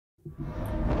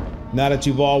Now that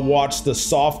you've all watched the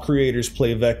soft creators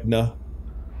play Vecna,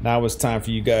 now it's time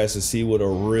for you guys to see what a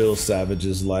real savage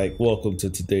is like. Welcome to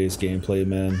today's gameplay,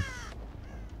 man.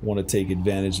 Want to take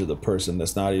advantage of the person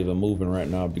that's not even moving right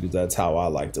now because that's how I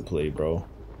like to play, bro.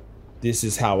 This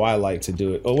is how I like to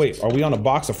do it. Oh wait, are we on a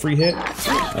box of free hit?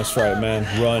 That's right, man.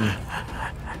 Run.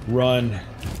 Run.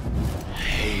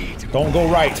 Don't go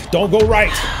right. Don't go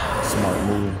right. Smart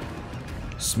move.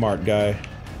 Smart guy.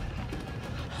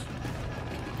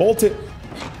 Bolt it.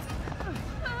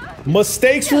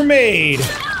 Mistakes were made.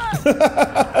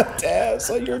 Damn,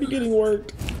 so you're already getting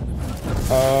worked.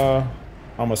 I'm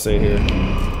gonna say here.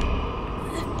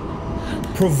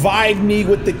 Provide me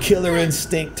with the killer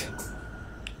instinct.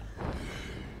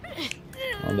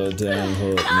 On the damn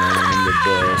hook, man. On the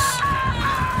bus.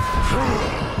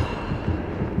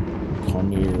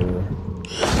 Come here.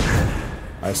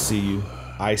 I see you.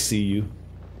 I see you.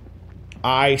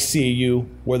 I see you.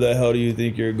 Where the hell do you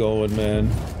think you're going, man?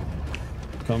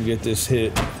 Come get this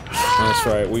hit. That's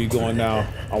right. Where you going now?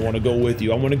 I want to go with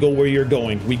you. I want to go where you're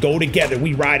going. We go together.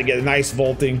 We ride together. Nice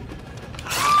vaulting.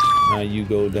 Now you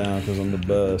go down because I'm the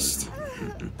best.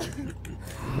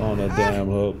 On the damn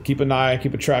hook. Keep an eye.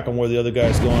 Keep a track on where the other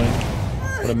guy's going.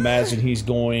 But imagine he's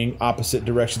going opposite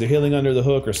direction. They're healing under the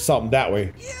hook or something that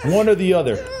way. One or the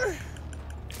other.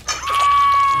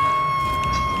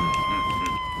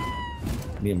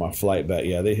 Me and my flight back.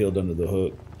 Yeah, they healed under the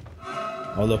hook.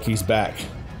 Oh, look, he's back.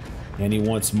 And he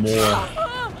wants more.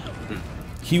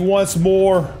 He wants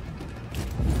more.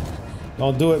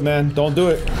 Don't do it, man. Don't do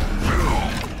it.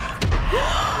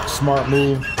 Smart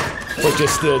move. But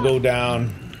just still go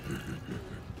down.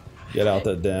 Get out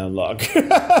that damn lock.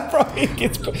 Bro, he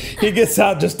gets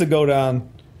out just to go down.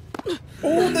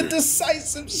 Oh, the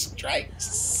decisive strikes,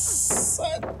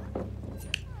 son.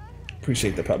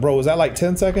 Appreciate the bro. Was that like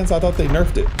 10 seconds? I thought they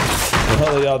nerfed it. What the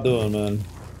hell are y'all doing, man?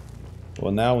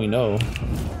 Well, now we know.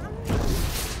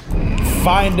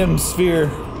 Find him, sphere.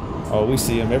 Oh, we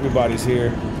see him. Everybody's here.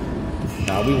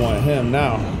 Now we want him.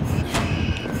 Now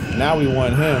we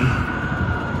want him.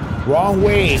 Wrong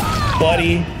way,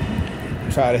 buddy.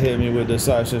 Try to hit me with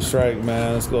decisive strike,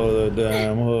 man. Let's go to the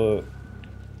damn hook.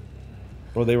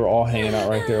 Bro, they were all hanging out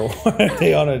right there. Why are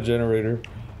they on a generator?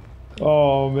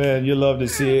 Oh man, you love to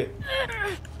see it.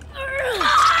 That's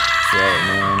right,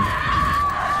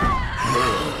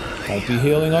 man. Don't be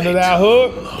healing under that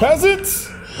hook, peasants.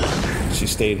 She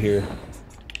stayed here.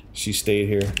 She stayed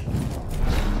here.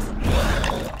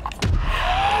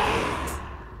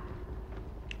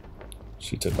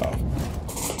 She took off.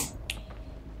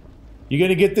 You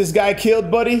gonna get this guy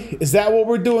killed, buddy? Is that what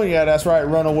we're doing? Yeah, that's right.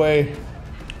 Run away.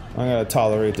 I'm gonna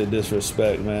tolerate the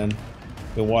disrespect, man.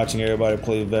 Been watching everybody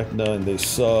play Vecna and they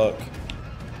suck.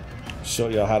 Show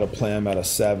y'all how to play them at a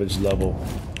savage level.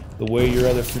 The way your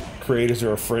other creators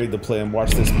are afraid to play them.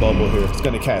 Watch this bubble here. It's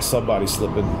gonna catch somebody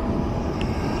slipping.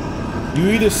 You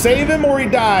either save him or he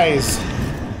dies.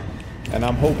 And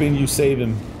I'm hoping you save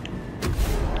him.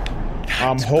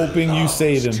 I'm hoping you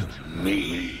save him.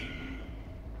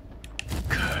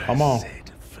 Come on.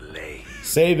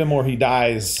 Save him or he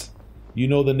dies. You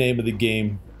know the name of the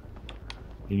game.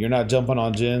 And you're not jumping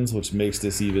on gens, which makes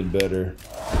this even better.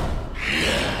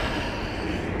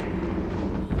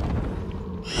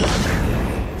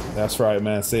 That's right,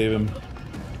 man. Save him.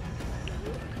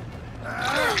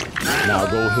 Now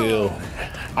go heal.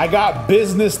 I got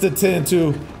business to tend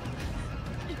to.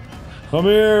 Come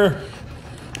here.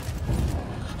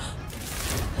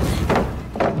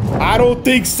 I don't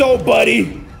think so,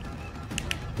 buddy.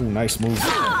 Ooh, nice move.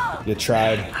 You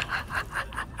tried.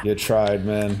 You tried,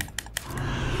 man.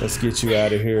 Let's get you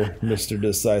out of here, Mr.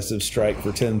 Decisive Strike,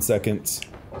 for 10 seconds.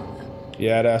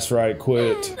 Yeah, that's right.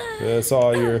 Quit. That's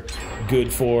all you're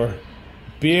good for.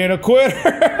 Being a quitter.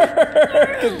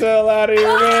 Get the hell out of here,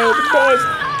 man. Boys,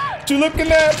 what you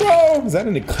looking at, bro? Is that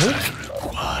an eclipse?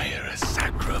 Require a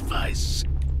sacrifice.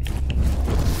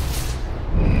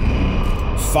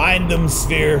 Find them,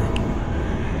 Sphere.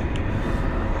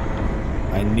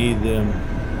 I need them.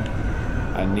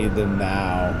 I need them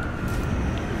now.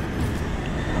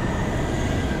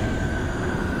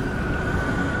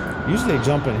 Usually they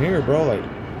jump in here, bro, like.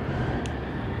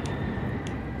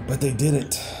 But they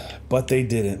didn't. But they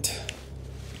didn't.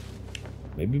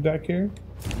 Maybe back here?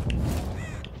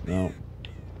 No.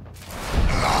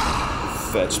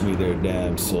 Fetch me their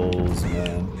damn souls,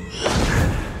 man.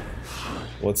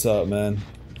 What's up, man?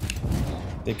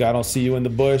 Think I don't see you in the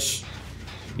bush?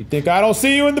 You think I don't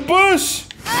see you in the bush?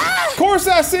 Of course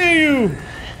I see you!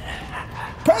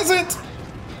 Present!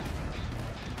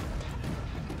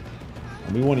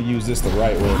 We want to use this the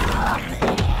right way.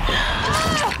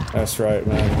 That's right,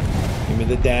 man. Give me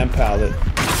the damn pallet.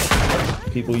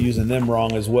 People using them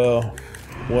wrong as well.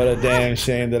 What a damn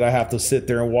shame that I have to sit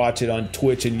there and watch it on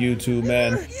Twitch and YouTube,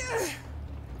 man.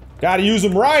 Gotta use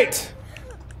them right.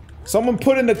 Someone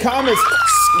put in the comments,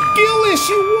 skill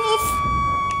issue, Wolf.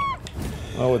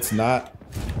 Oh, it's not.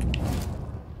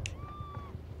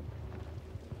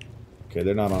 Okay,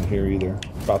 they're not on here either.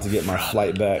 About to get my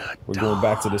flight back. We're going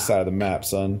back to the side of the map,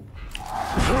 son.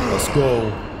 Let's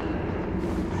go.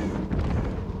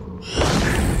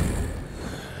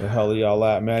 The hell are y'all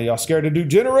at, man? Y'all scared to do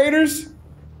generators?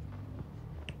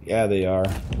 Yeah, they are.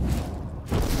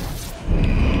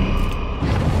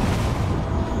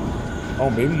 Oh,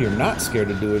 maybe you're not scared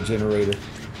to do a generator.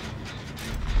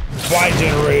 Fly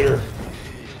generator!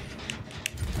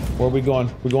 Where are we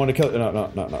going? We're going to kill.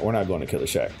 No. We're not going to Killer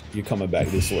Shack. You're coming back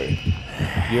this way.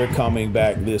 You're coming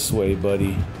back this way,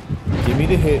 buddy. Give me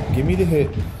the hit. Give me the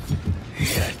hit.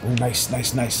 Oh, nice.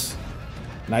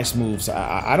 Nice moves.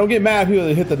 I don't get mad at people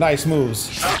that hit the nice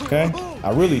moves. Okay?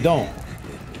 I really don't.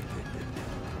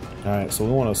 Alright, so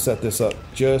we want to set this up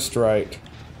just right.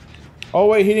 Oh,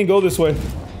 wait, he didn't go this way.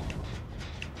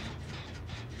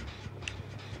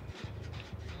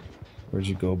 Where'd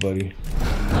you go, buddy?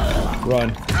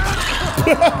 Run.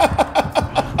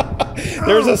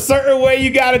 There's a certain way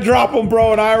you gotta drop them,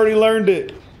 bro, and I already learned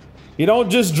it. You don't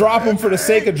just drop them for the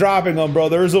sake of dropping them, bro.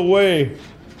 There's a way.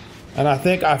 And I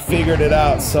think I figured it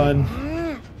out,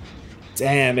 son.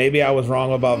 Damn, maybe I was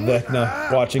wrong about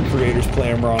Vecna, watching creators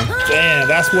play them wrong. Damn,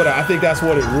 that's what I think that's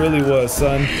what it really was,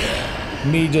 son.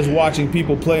 Me just watching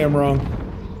people play them wrong.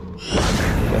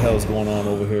 What the hell's going on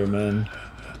over here, man?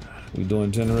 We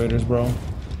doing generators, bro?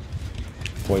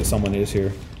 Wait, someone is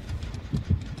here.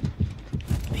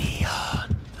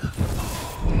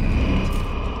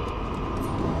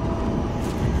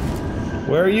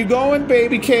 Where are you going,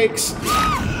 baby cakes?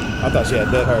 I thought she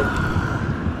had Dead Hard.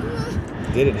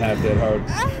 Didn't have Dead Hard.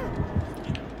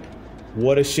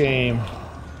 What a shame.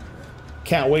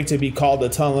 Can't wait to be called the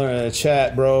tunneler in the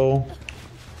chat, bro.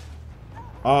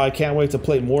 Oh, I can't wait to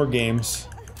play more games.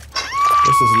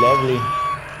 This is lovely.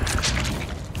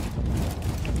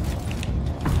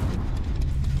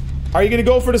 Are you gonna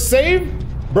go for the save?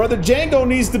 Brother Django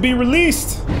needs to be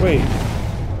released. Wait.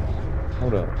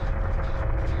 Hold up.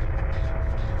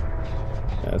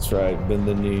 That's right, bend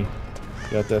the knee.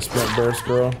 Got that sprint burst,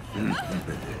 girl.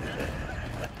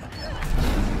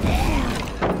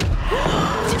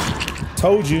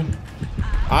 Told you.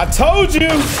 I told you!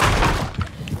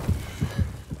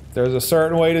 There's a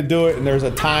certain way to do it, and there's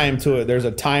a time to it. There's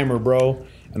a timer, bro.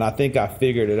 And I think I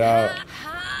figured it out.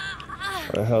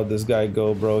 Where the hell did this guy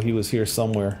go, bro? He was here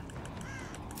somewhere.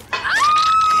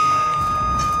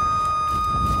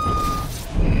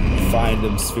 Find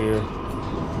him, Sphere.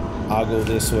 I'll go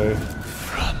this way.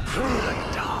 From the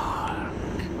dark.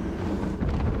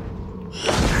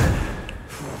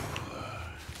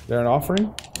 They're an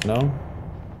offering? No?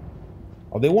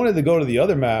 Oh, they wanted to go to the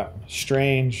other map.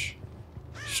 Strange.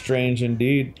 Strange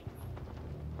indeed.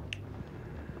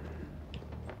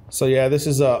 So yeah, this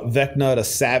is a Vecna at a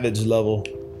savage level.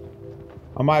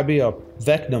 I might be a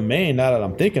Vecna main now that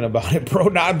I'm thinking about it, bro.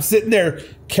 Now I'm sitting there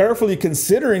carefully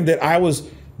considering that I was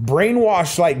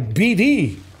brainwashed like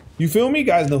BD. You feel me? You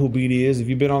guys know who BD is. If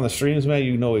you've been on the streams, man,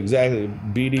 you know exactly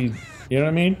BD. You know what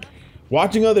I mean?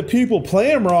 Watching other people play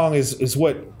him wrong is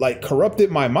what like corrupted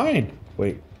my mind.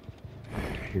 Wait,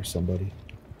 I hear somebody.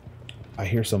 I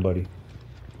hear somebody.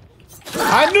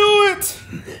 I knew it!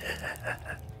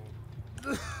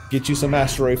 Get you some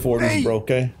Astro A40s, bro,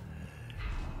 okay?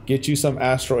 Get you some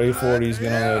Astro A40s,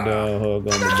 get on that hug on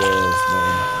the buzz,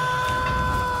 man.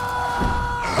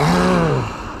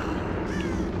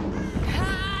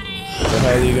 What the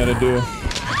hell are you gonna do?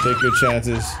 Take your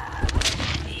chances.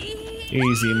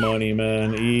 Easy money,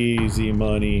 man. Easy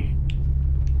money.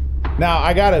 Now,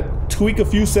 I gotta tweak a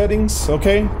few settings,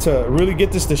 okay? To really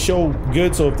get this to show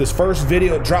good. So if this first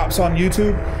video drops on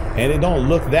YouTube and it don't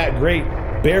look that great,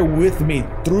 bear with me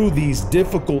through these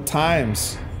difficult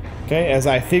times, okay? As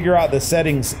I figure out the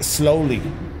settings slowly.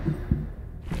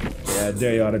 Yeah, I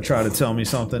dare y'all to try to tell me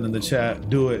something in the chat.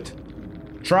 Do it.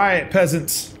 Try it,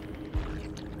 peasants.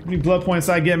 How many blood points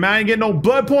I get? Man, I ain't getting no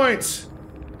blood points.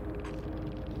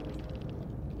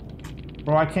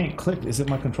 Bro, I can't click. Is it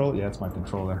my controller? Yeah, it's my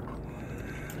controller.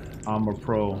 I'm a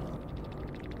pro.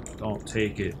 Don't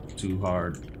take it too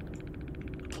hard.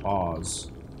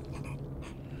 Pause.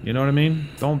 You know what I mean?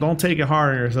 Don't take it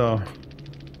hard on yourself.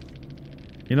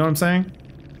 You know what I'm saying?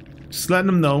 Just letting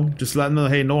them know. Just letting them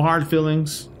know, hey, no hard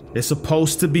feelings. It's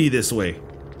supposed to be this way.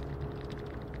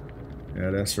 Yeah,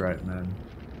 that's right, man.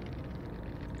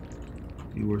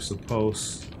 You were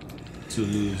supposed to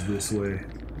lose this way.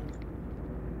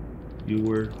 You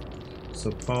were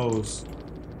supposed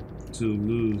to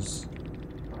lose,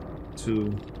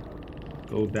 to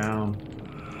go down.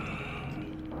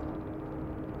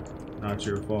 Not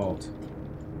your fault.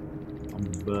 I'm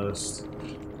the best.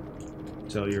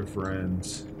 Tell your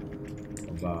friends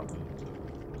about me.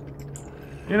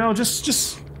 You know,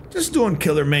 just doing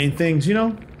killer main things, you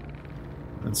know?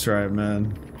 That's right,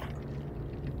 man.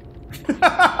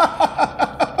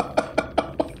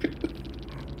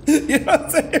 You know what I'm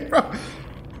saying, bro?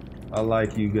 I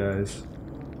like you guys.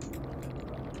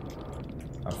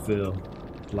 I feel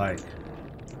like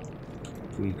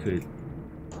we could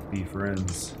be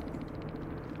friends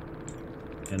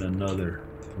in another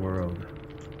world.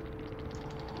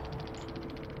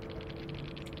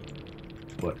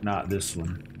 But not this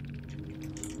one.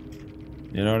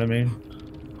 You know what I mean?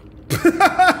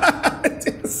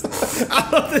 I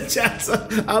love the chat.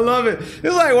 I love it.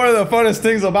 It's like one of the funnest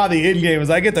things about the in-game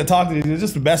is I get to talk to you,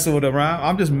 just messing with them around.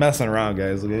 I'm just messing around,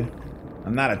 guys, okay?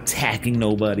 I'm not attacking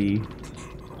nobody.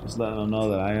 Just letting them know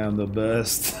that I am the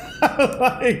best.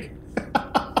 Like...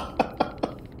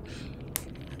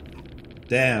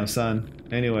 Damn, son.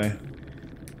 Anyway.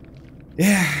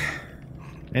 Yeah.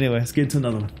 Anyway, let's get into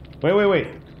another one. Wait.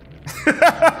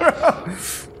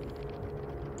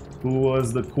 Who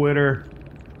was the quitter?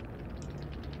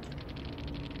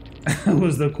 Who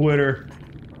was the quitter?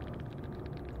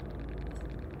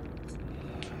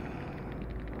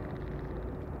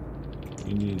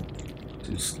 You need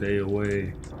to stay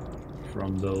away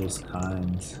from those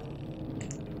kinds.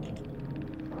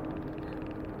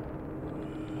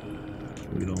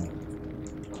 We don't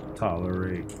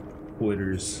tolerate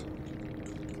quitters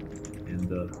in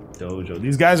the dojo.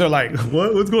 These guys are like,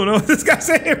 what? What's going on with this guy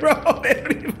saying, bro? They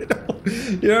don't even know.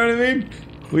 You know what I mean?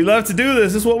 We love to do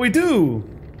this. This is what we do.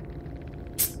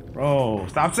 Bro,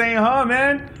 stop saying huh,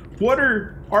 man. What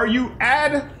are you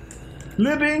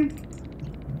ad-libbing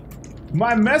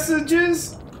my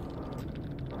messages?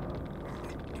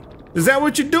 Is that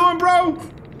what you're doing, bro?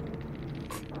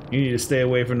 You need to stay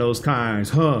away from those kinds,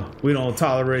 huh? We don't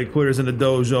tolerate quitters in the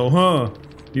dojo, huh?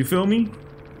 You feel me?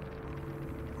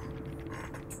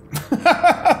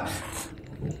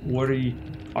 What are you?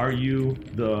 Are you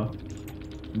the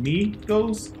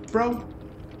Migos, bro?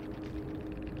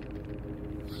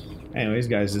 Anyways,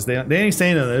 guys, just they ain't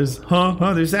saying none of this, huh?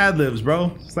 They're just ad libs,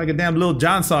 bro. It's like a damn Lil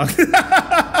Jon song.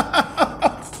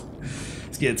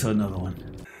 Let's get to another one.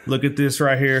 Look at this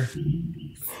right here.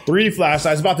 3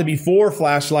 flashlights. About to be 4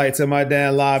 flashlights in my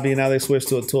damn lobby. Now they switched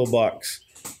to a toolbox.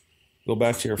 Go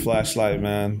back to your flashlight,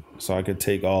 man, so I could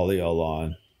take all of y'all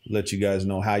on. Let you guys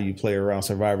know how you play around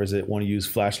survivors that want to use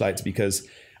flashlights, because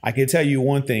I can tell you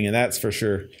one thing, and that's for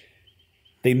sure.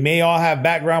 They may all have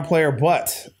background player,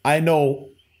 but I know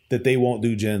that they won't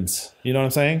do gens. You know what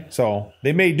I'm saying? So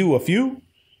they may do a few.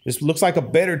 This looks like a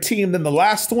better team than the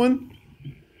last one,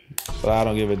 but I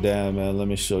don't give a damn, man. Let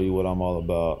me show you what I'm all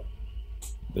about.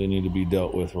 They need to be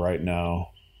dealt with right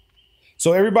now.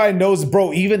 So everybody knows,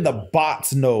 bro, even the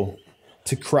bots know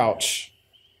to crouch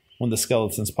when the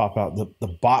skeletons pop out. The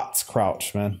bots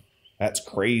crouch, man. That's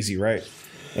crazy, right?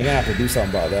 They're gonna have to do something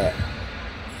about that.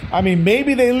 I mean,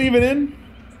 maybe they leave it in,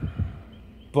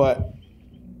 but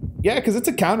yeah, because it's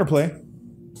a counterplay.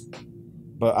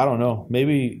 But I don't know.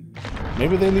 Maybe they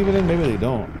leave it in, maybe they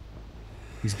don't.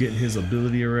 He's getting his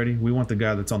ability already. We want the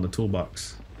guy that's on the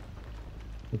toolbox.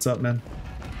 What's up, man?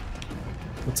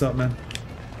 What's up, man?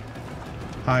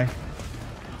 Hi.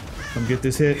 Come get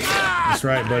this hit. That's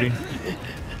right, buddy.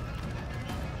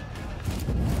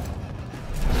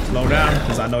 Slow down,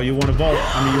 because I know you want to vault.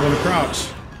 I mean, you want to crouch.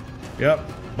 Yep.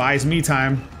 Buys me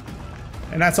time.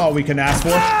 And that's all we can ask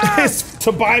for. Is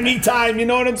to buy me time, you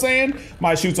know what I'm saying?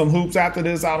 Might shoot some hoops after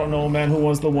this. I don't know, man. Who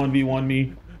wants to 1v1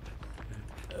 me?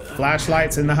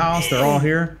 Flashlights in the house. They're all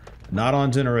here. Not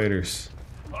on generators.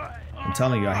 I'm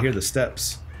telling you, I hear the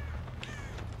steps.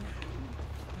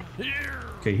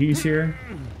 Okay, he's here.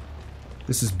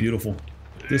 This is beautiful.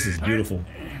 This is beautiful.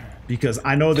 Because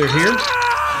I know they're here.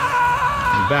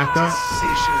 And backed up.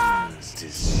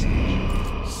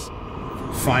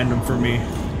 Find them for me.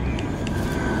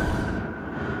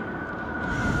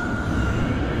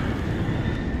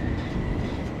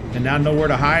 And now know where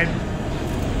to hide.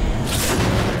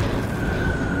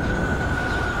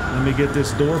 Let me get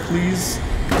this door, please.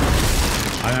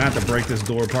 I'm gonna have to break this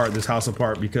door apart, this house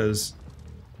apart, because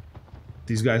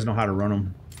these guys know how to run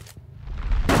them.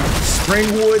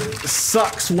 Springwood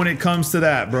sucks when it comes to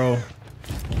that, bro.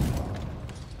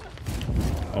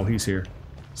 Oh, he's here.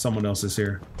 Someone else is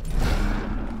here.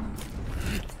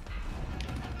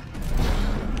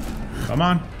 Come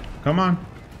on. Come on.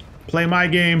 Play my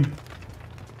game.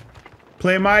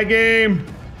 Play my game.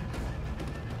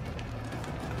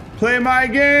 Play my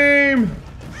game!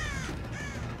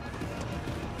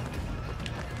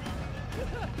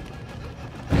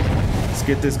 Let's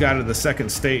get this guy to the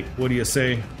second state. What do you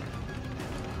say?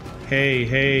 Hey,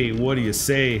 hey, what do you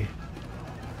say?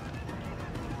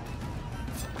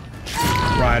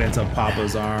 Right into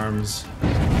Papa's arms.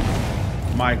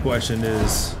 My question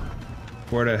is,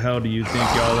 where the hell do you think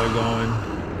y'all are going?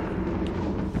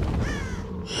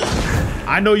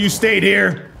 I know you stayed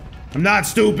here. I'm not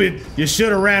stupid. You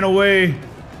should have ran away.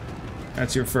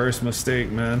 That's your first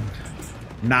mistake, man.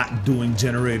 Not doing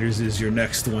generators is your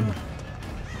next one.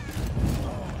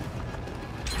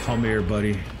 Come here,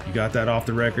 buddy. You got that off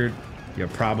the record? You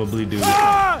probably do.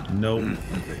 Nope.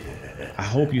 I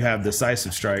hope you have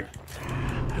decisive strike.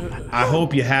 I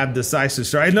hope you have decisive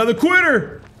strike. Another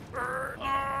quitter!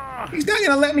 He's not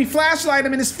gonna let me flashlight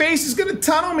him in his face. He's gonna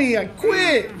tunnel me. I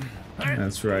quit.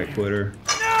 That's right, quitter. Get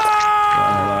the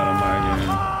hell out of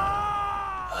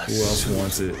my game. Who else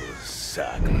wants it?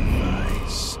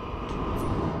 Sacrifice.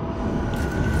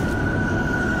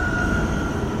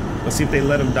 Let's see if they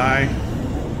let him die.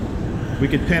 We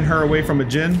could pin her away from a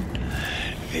Jinn.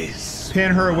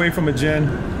 Pin her away from a Jinn.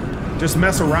 Just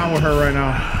mess around with her right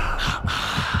now.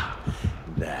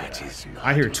 That is not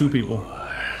I hear two people.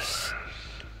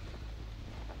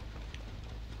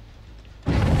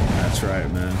 That's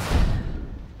right, man.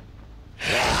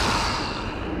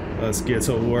 Let's get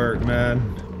to work,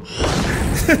 man.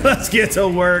 Let's get to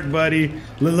work, buddy.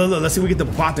 Look, let's see if we get the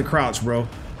bot to crouch, bro.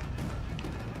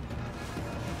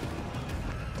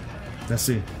 Let's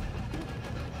see.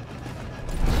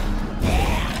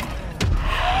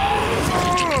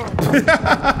 He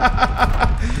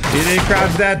didn't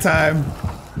crouch that time.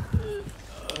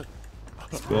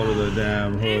 Let's go to the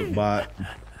damn hook, bot.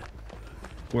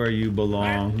 Where you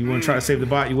belong. You want to try to save the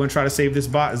bot? You want to try to save this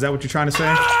bot? Is that what you're trying to say?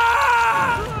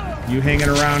 You hanging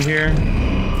around here?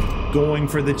 Going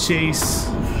for the chase?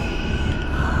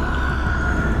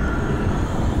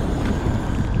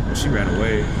 Oh, she ran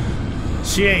away.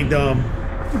 She ain't dumb.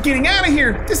 We're getting out of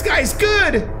here. This guy's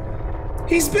good.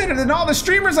 He's better than all the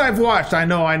streamers I've watched. I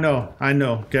know,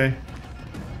 okay?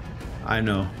 I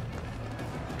know.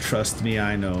 Trust me,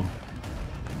 I know.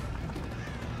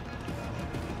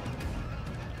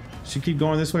 She keep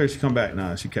going this way or she come back?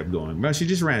 Nah, she kept going. Well, she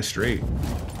just ran straight.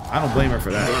 I don't blame her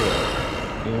for that.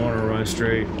 You want to run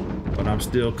straight, but I'm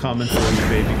still coming for you,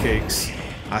 baby cakes.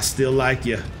 I still like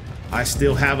you. I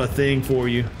still have a thing for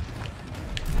you.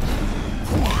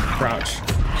 Crouch.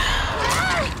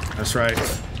 That's right.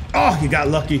 Oh, you got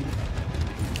lucky.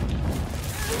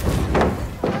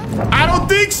 I don't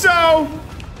think so.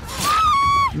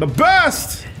 The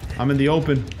best. I'm in the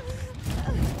open.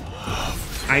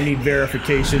 I need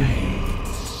verification.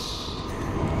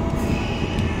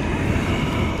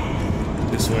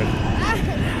 This way.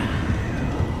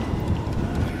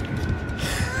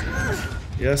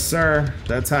 Yes, sir.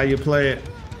 That's how you play it.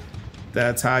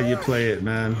 That's how you play it,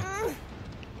 man.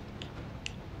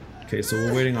 Okay, so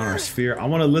we're waiting on our sphere. I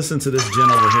want to listen to this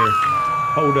gen over here.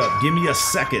 Hold up. Give me a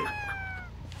second.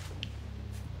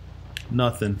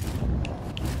 Nothing.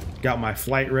 Got my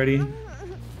flight ready.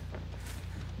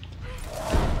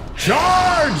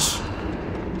 Charge!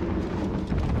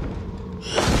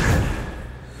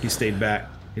 He stayed back.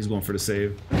 He's going for the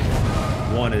save.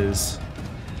 One is...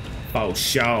 Oh,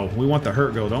 show. We want the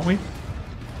hurt go, don't we?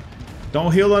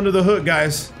 Don't heal under the hook,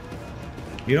 guys.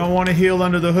 You don't want to heal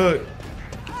under the hook.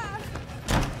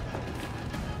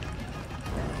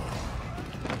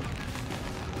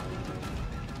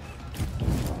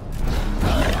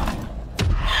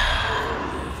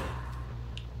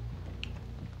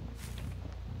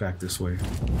 Back this way.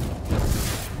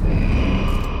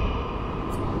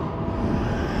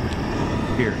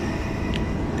 Here.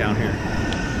 Down here.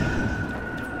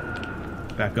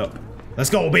 Back up.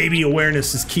 Let's go, baby.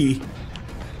 Awareness is key.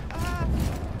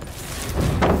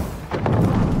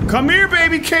 Come here,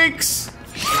 baby cakes.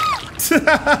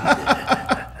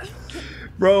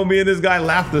 Bro, me and this guy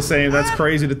laugh the same. That's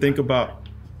crazy to think about.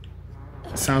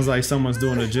 It sounds like someone's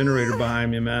doing a generator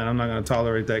behind me, man. I'm not gonna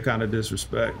tolerate that kind of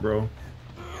disrespect, bro.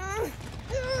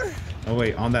 Oh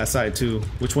wait, on that side too.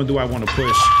 Which one do I want to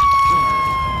push?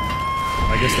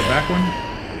 I guess the back one?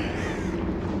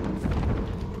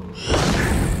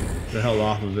 The hell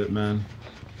off of it, man.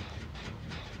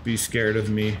 Be scared of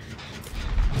me.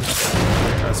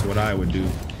 That's what I would do.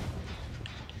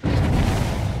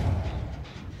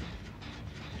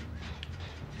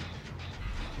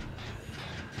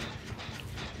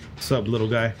 What's up, little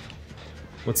guy?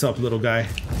 What's up, little guy?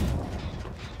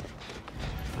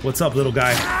 What's up, little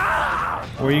guy?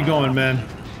 Where are you going, man?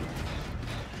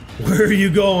 Where are you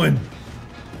going?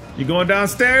 You going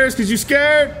downstairs because you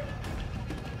scared?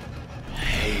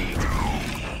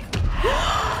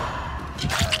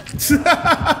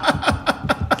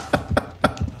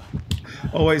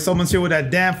 Oh wait, someone's here with that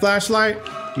damn flashlight?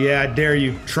 Yeah, I dare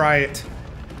you. Try it.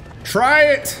 Try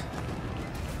it!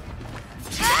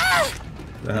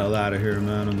 The hell out of here,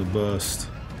 man, on the bust.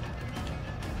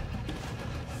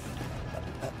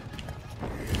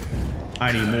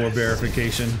 I need more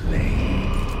verification.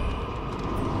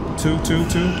 Two.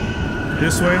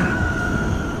 This way.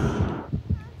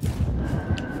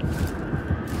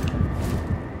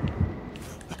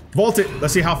 Vault it.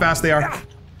 Let's see how fast they are.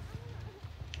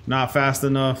 Not fast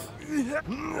enough.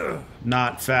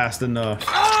 Not fast enough.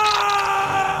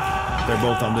 They're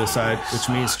both on this side, which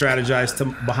means strategize to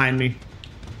behind me.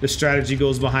 The strategy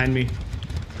goes behind me.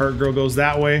 Her girl goes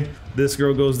that way. This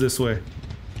girl goes this way.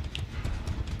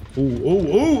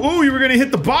 Ooh, you were gonna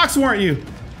hit the box, weren't you?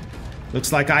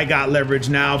 Looks like I got leverage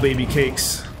now, baby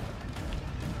cakes.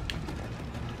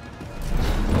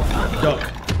 Duck.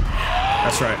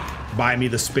 That's right. Buy me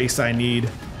the space I need.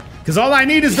 Because all I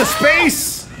need is the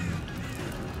space!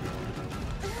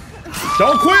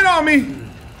 Don't quit on me!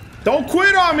 Don't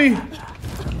quit on me!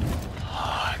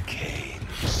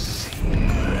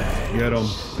 Get him.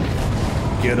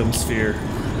 Get him, Sphere.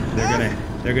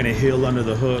 They're gonna heal under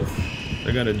the hook.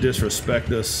 They're gonna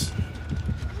disrespect us.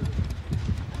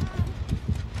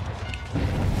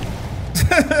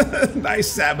 Nice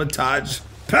sabotage.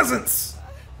 Peasants!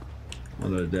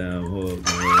 On the damn hook,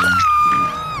 man.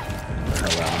 Get the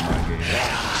hell out of my game.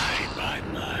 Die by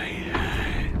my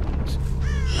hand.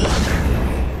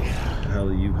 The hell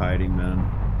are you hiding, man?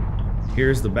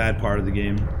 Here's the bad part of the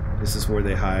game. This is where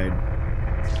they hide.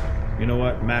 You know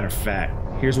what? Matter of fact,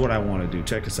 here's what I want to do.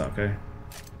 Check this out, okay?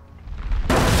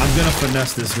 I'm gonna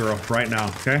finesse this girl right now,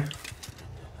 okay?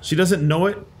 She doesn't know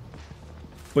it,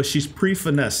 but she's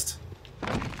pre-finessed.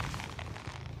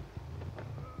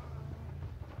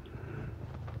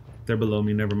 They're below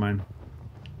me, never mind.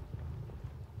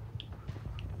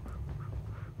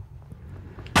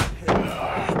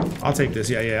 I'll take this,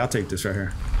 yeah, I'll take this right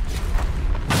here.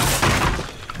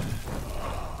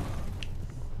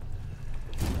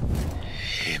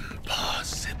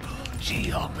 Impossible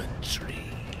geometry.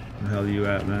 Where the hell are you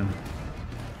at, man?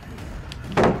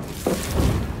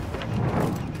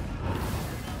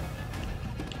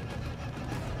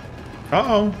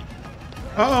 Uh-oh.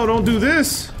 Uh-oh, don't do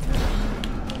this.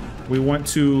 We want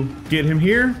to get him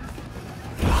here.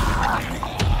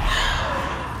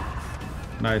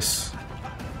 Nice.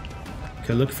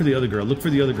 Okay, look for the other girl. Look for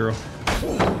the other girl.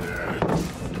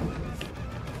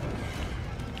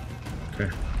 Okay.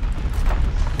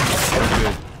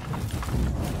 Good.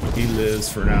 He lives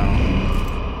for now.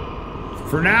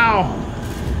 For now!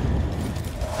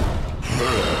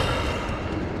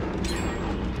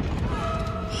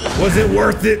 Was it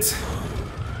worth it?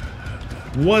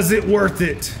 Was it worth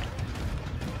it?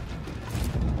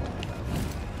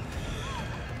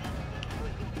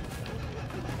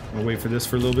 I'll wait for this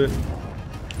for a little bit.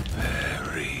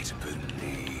 Buried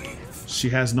beneath. She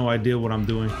has no idea what I'm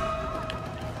doing.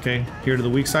 Okay, here to the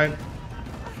weak side.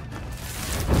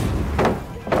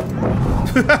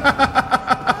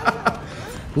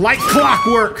 Like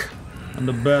clockwork! I'm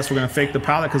the best. We're gonna fake the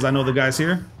pallet because I know the guy's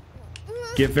here.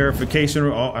 Get verification.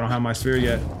 Oh, I don't have my sphere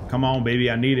yet. Come on,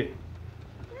 baby, I need it.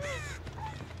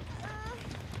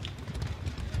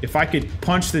 If I could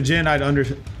punch the Jinn, I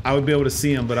would be able to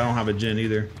see him, but I don't have a Jinn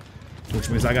either. Which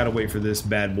means I gotta wait for this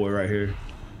bad boy right here.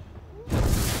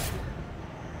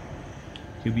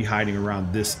 He'll be hiding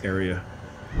around this area.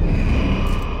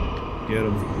 Get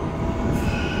him.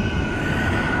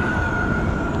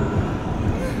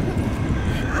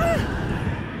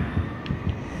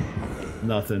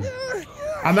 Nothing.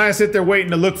 I'm not gonna sit there waiting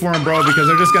to look for him, bro, because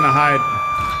they're just gonna hide.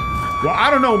 Well, I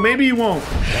don't know. Maybe he won't.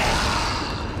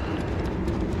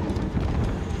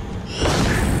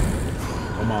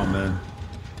 Come on, man.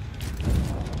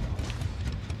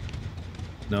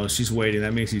 No, she's waiting.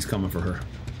 That means he's coming for her.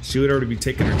 She would already be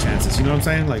taking her chances. You know what I'm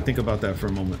saying? Like, think about that for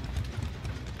a moment.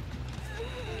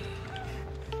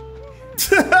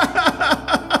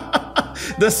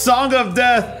 The song of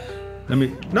death. Let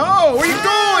me. No, where you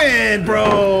going,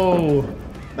 bro?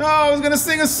 No, I was gonna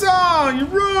sing a song. You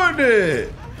ruined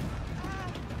it.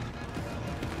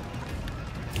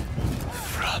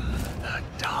 From the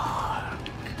dark.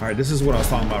 All right, this is what I was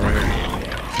talking about right here.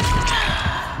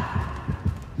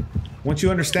 Once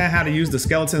you understand how to use the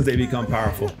skeletons, they become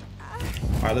powerful.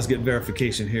 All right, let's get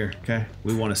verification here, okay?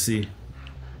 We want to see.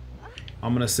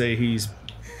 I'm gonna say he's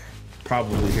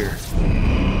probably here.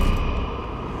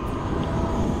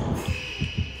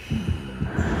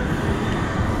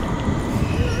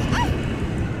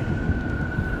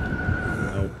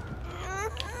 Nope.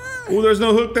 Oh, there's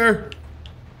no hook there.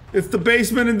 It's the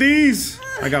basement in these.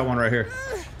 I got one right here.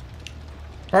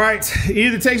 All right, he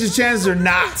either takes his chances or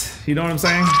not. You know what I'm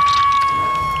saying?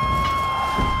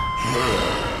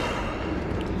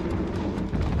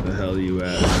 Where the hell are you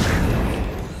at?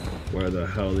 Where the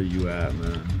hell are you at,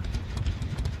 man?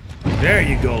 There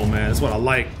you go, man. That's what I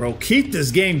like, bro. Keep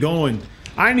this game going.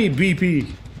 I need BP.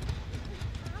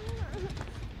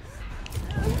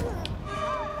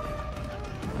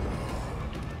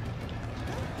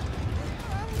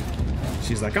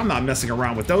 She's like, I'm not messing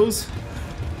around with those.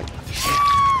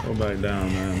 Go back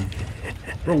down, man.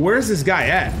 Bro, where's this guy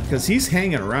at? Because he's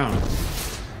hanging around.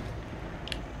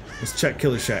 Let's check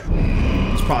Killer Shack.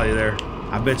 He's probably there.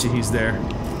 I bet you he's there.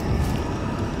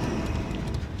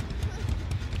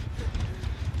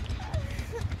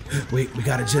 Wait, we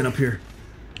got a gen up here.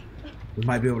 We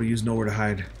might be able to use nowhere to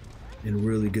hide and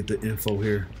really get the info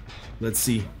here. Let's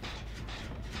see.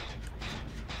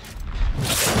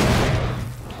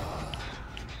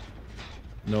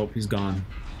 Nope, he's gone.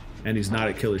 And he's not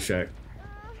at Killer Shack.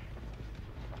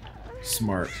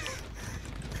 Smart.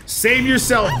 Save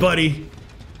yourself, buddy.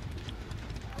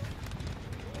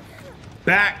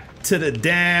 Back to the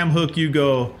damn hook you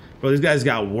go. Bro, these guys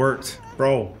got worked.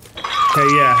 Bro. Okay,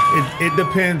 yeah, it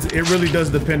depends. It really does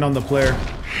depend on the player.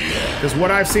 Because what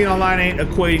I've seen online ain't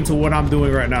equating to what I'm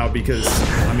doing right now because,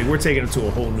 I mean, we're taking it to a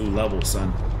whole new level,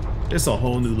 son. It's a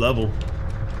whole new level.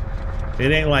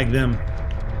 It ain't like them.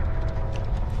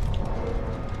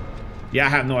 Yeah, I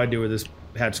have no idea where this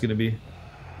hatch is gonna be.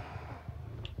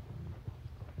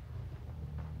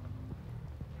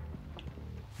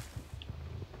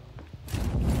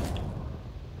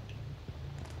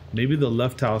 Maybe the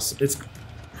left house. It's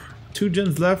 2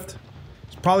 gens left.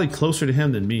 It's probably closer to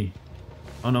him than me.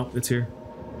 Oh no, it's here.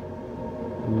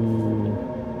 Ooh.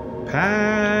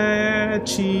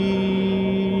 Patchy.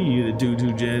 You either do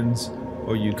 2 gens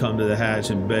or you come to the hatch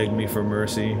and beg me for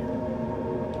mercy.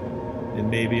 And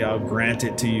maybe I'll grant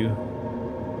it to you.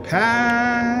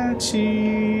 Patchy.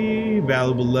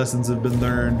 Valuable lessons have been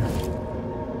learned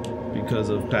because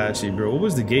of Patchy, bro. What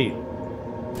was the gate?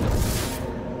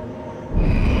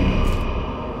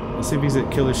 Let's see if he's at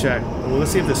Killer Shack. Well,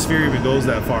 let's see if the sphere even goes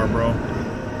that far, bro.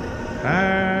 Patchy.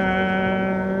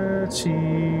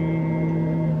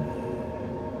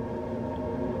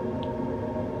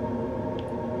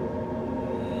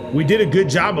 We did a good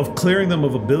job of clearing them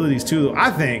of abilities too, though. I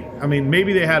think. I mean,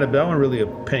 maybe they had a bell and really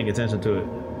paying attention to it.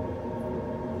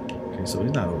 Okay, so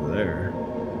he's not over there.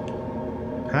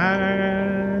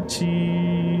 Patchy.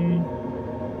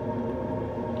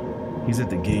 He's at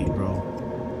the gate, bro.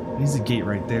 He's the gate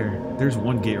right there. There's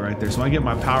one gate right there. So when I get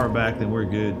my power back, then we're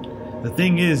good. The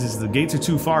thing is the gates are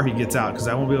too far. He gets out because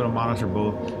I won't be able to monitor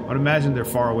both. I'd imagine they're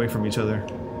far away from each other.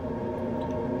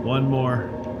 One more.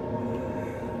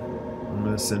 I'm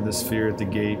gonna send the sphere at the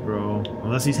gate, bro.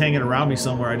 Unless he's hanging around me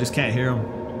somewhere, I just can't hear him.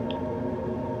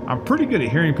 I'm pretty good at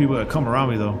hearing people that come around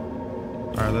me, though.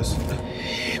 All right, let's.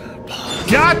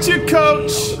 Gotcha,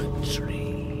 coach.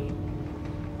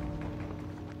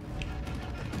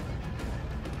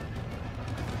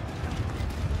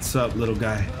 What's up, little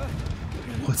guy?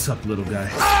 What's up, little guy?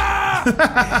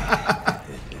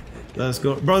 Let's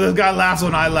go, bro. This guy laughs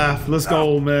when I laugh. Let's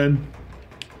go, man.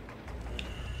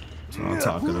 That's what I'm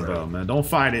talking about, man. Don't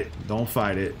fight it. Don't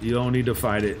fight it. You don't need to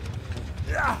fight it.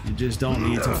 You just don't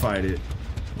need to fight it.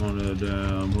 On the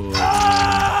damn hook,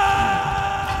 man.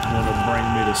 You wanna bring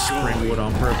me to Springwood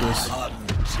on purpose?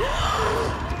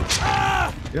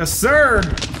 Yes, sir.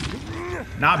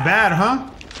 Not bad, huh?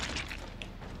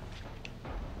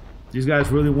 These guys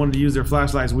really wanted to use their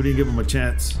flashlights. We didn't give them a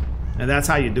chance. And that's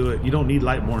how you do it. You don't need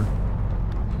Lightborn.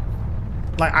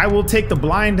 Like, I will take the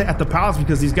blind at the palace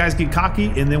because these guys get cocky,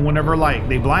 and then whenever, like,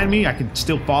 they blind me, I can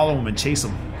still follow them and chase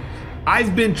them.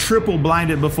 I've been triple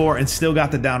blinded before and still got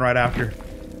the down right after.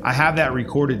 I have that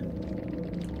recorded.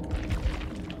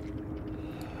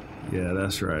 Yeah,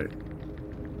 that's right.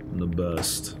 I'm the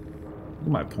best. Look at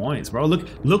my points, bro.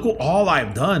 Look what all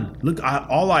I've done. Look,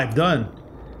 all I've done.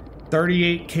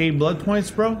 38k blood points,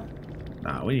 bro.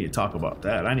 Nah, we need to talk about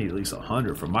that. I need at least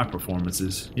 100 for my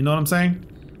performances. You know what I'm saying?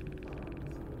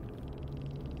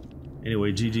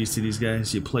 Anyway, GG's to these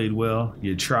guys. You played well.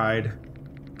 You tried.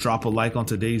 Drop a like on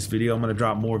today's video. I'm gonna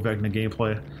drop more Vecna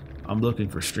gameplay. I'm looking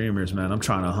for streamers, man. I'm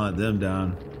trying to hunt them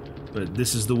down. But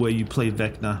this is the way you play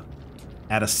Vecna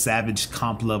at a savage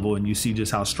comp level, and you see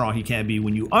just how strong he can be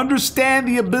when you understand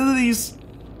the abilities.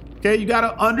 Okay, you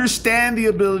gotta understand the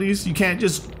abilities. You can't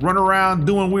just run around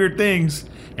doing weird things.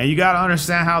 And you gotta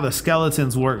understand how the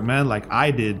skeletons work, man, like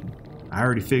I did. I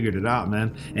already figured it out,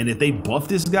 man. And if they buff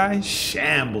this guy,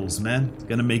 shambles, man. It's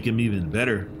gonna make him even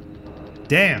better.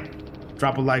 Damn.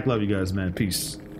 Drop a like. Love you guys, man. Peace.